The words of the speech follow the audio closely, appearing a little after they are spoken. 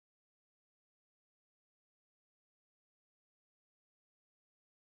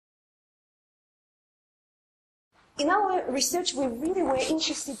In our research, we really were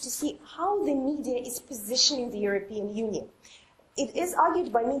interested to see how the media is positioning the European Union. It is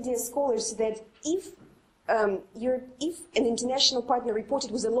argued by media scholars that if an international partner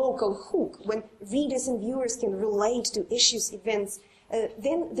reported with a local hook, when readers and viewers can relate to issues, events,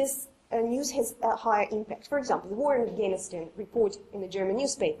 then this news has a higher impact. For example, the war in Afghanistan report in a German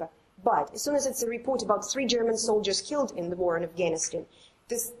newspaper, but as soon as it's a report about 3 German soldiers killed in the war in Afghanistan,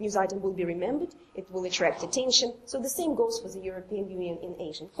 this news item will be remembered, it will attract attention. So the same goes for the European Union in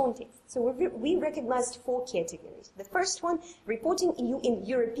Asian context. So we recognized 4 categories. The first one, reporting EU in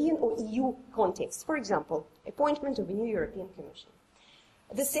European or EU context. For example, appointment of a new European Commission.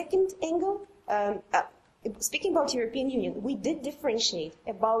 The second angle, speaking about European Union, we did differentiate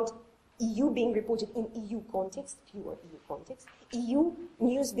about EU being reported in EU context, pure EU context, EU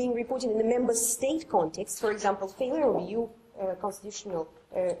news being reported in the member state context, for example, failure of EU constitutional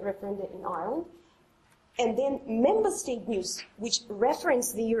referenda in Ireland, and then member state news which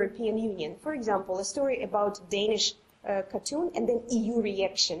reference the European Union, for example, a story about Danish cartoon and then EU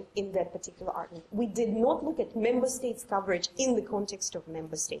reaction in that particular article. We did not look at member states coverage in the context of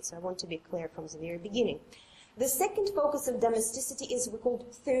member states, so I want to be clear from the very beginning. The second focus of domesticity is we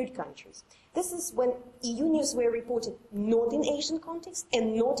called third countries. This is when EU news were reported not in Asian context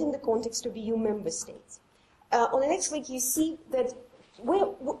and not in the context of EU member states. On the next slide, you see that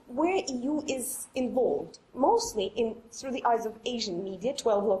where EU is involved, mostly through the eyes of Asian media,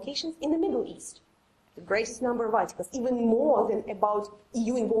 12 locations in the Middle East. The greatest number of articles, even more than about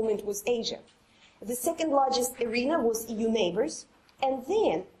EU involvement was Asia. The second largest arena was EU neighbors, and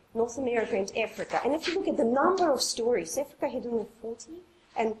then North America and Africa. And if you look at the number of stories, Africa had only 40,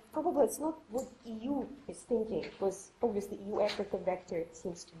 and probably it's not what EU is thinking, because obviously EU-Africa vector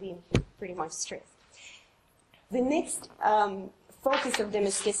seems to be pretty much stressed. The next focus of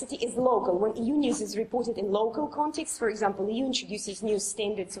domesticity is local. When EU news is reported in local context, for example, EU introduces new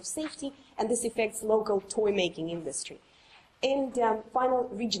standards of safety, and this affects local toy-making industry. And final,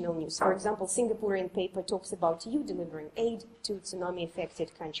 regional news. For example, Singaporean paper talks about EU delivering aid to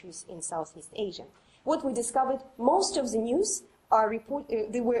tsunami-affected countries in Southeast Asia. What we discovered, most of the news are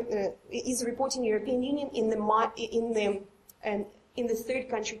is reporting European Union in the third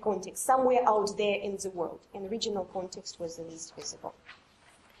country context, somewhere out there in the world, and the regional context was the least visible.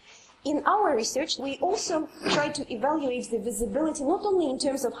 In our research, we also tried to evaluate the visibility, not only in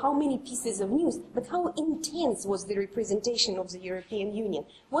terms of how many pieces of news, but how intense was the representation of the European Union.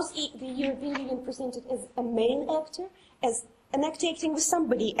 Was the European Union presented as a main actor, as an actor acting with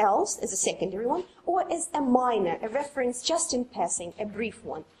somebody else, as a secondary one, or as a minor, a reference just in passing, a brief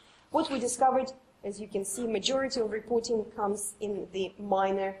one? What we discovered, as you can see, majority of reporting comes in the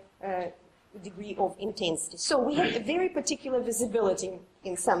minor degree of intensity. So we have a very particular visibility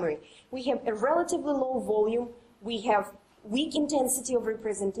in summary. We have a relatively low volume, we have weak intensity of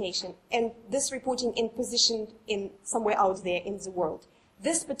representation, and this reporting is positioned in somewhere out there in the world.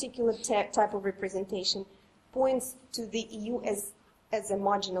 This particular type of representation points to the EU as a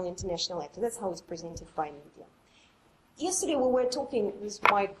marginal international actor. That's how it's presented by media. Yesterday we were talking with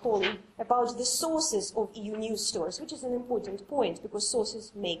my colleague about the sources of EU news stories, which is an important point because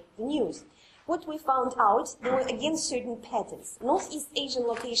sources make the news. What we found out, there were again certain patterns. Northeast Asian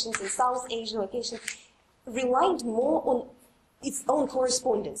locations and South Asian locations relied more on its own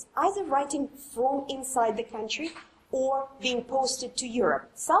correspondence, either writing from inside the country or being posted to Europe.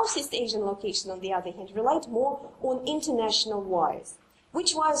 Southeast Asian location, on the other hand, relied more on international wires.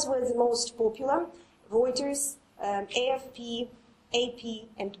 Which wires were the most popular? Reuters, AFP, AP,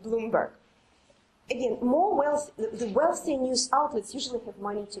 and Bloomberg. Again, the wealthy news outlets usually have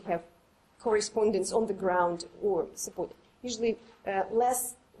money to have correspondence on the ground or support. Usually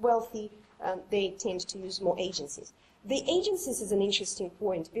less wealthy, they tend to use more agencies. The agencies is an interesting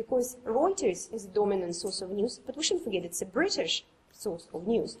point because Reuters is a dominant source of news, but we shouldn't forget it's a British source of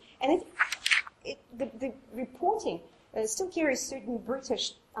news. And the reporting still carries certain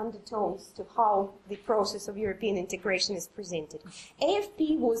British undertones to how the process of European integration is presented.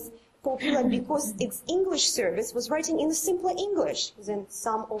 AFP was popular because its English service was writing in simpler English than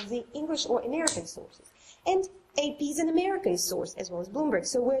some of the English or American sources. And AP is an American source as well as Bloomberg.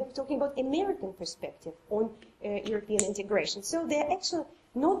 So we're talking about American perspective on European integration. So they're actually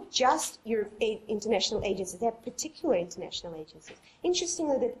not just international agencies, they're particular international agencies.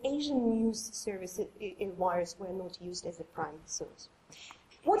 Interestingly, that Asian news services in wires were not used as a prime source.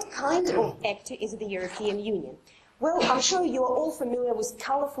 What kind of actor is the European Union? Well, I'm sure you are all familiar with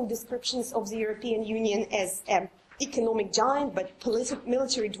colorful descriptions of the European Union as an economic giant, but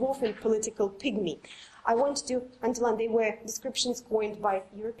military dwarf and political pygmy. I want to underline they were descriptions coined by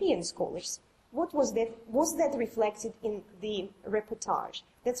European scholars. what was that? Was that reflected in the reportage?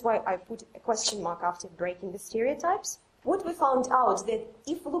 That's why I put a question mark after breaking the stereotypes. What we found out that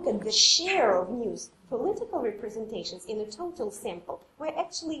if we look at the share of news, political representations in a total sample were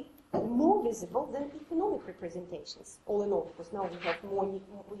actually more visible than economic representations. All in all, because now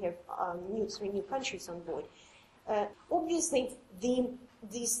we have news from new countries on board. Obviously,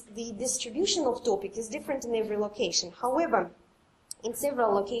 the distribution of topics is different in every location. However, in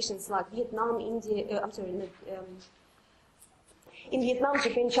several locations like Vietnam, India, in Vietnam,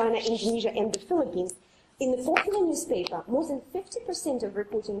 Japan, China, Indonesia, and the Philippines, in the popular newspaper, more than 50% of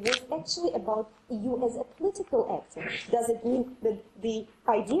reporting was actually about EU as a political actor. Does it mean that the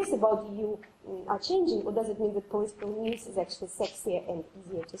ideas about EU are changing, or does it mean that political news is actually sexier and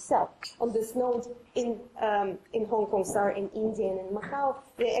easier to sell? On this note, in Hong Kong, SAR, in India, and in Macau,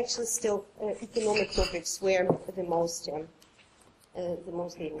 there actually still economic topics were the most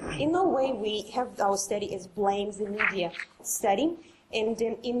leading. In no way we have our study as blame the media study. And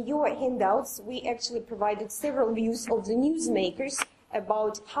in your handouts, we actually provided several views of the newsmakers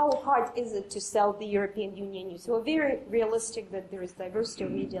about how hard is it to sell the European Union news. So very realistic that there is diversity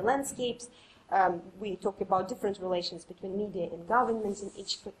of media landscapes. We talk about different relations between media and government in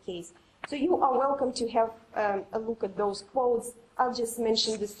each case. So you are welcome to have a look at those quotes. I'll just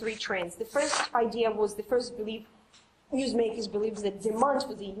mention the three trends. The first idea was the first belief. Newsmakers believe that demand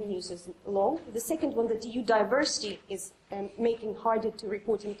for the EU news is low. The second one, that EU diversity is making harder to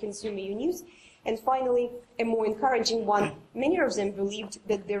report and consume EU news. And finally, a more encouraging one, many of them believed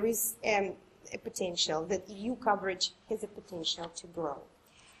that there is a potential, that EU coverage has a potential to grow.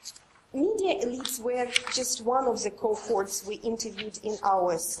 Media elites were just one of the cohorts we interviewed in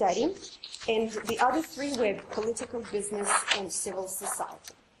our study, and the other three were political, business, and civil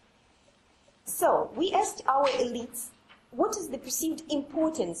society. So we asked our elites, what is the perceived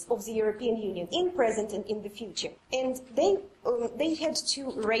importance of the European Union in present and in the future? And they had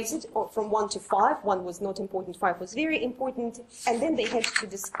to rate it from 1 to 5. 1 was not important, 5 was very important, and then they had to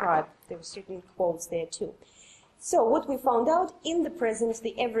describe. There were certain quotes there too. So what we found out, in the present,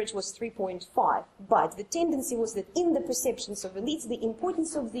 the average was 3.5, but the tendency was that in the perceptions of elites, the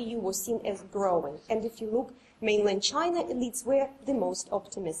importance of the EU was seen as growing. And if you look, mainland China elites were the most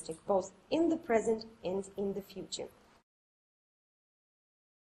optimistic, both in the present and in the future.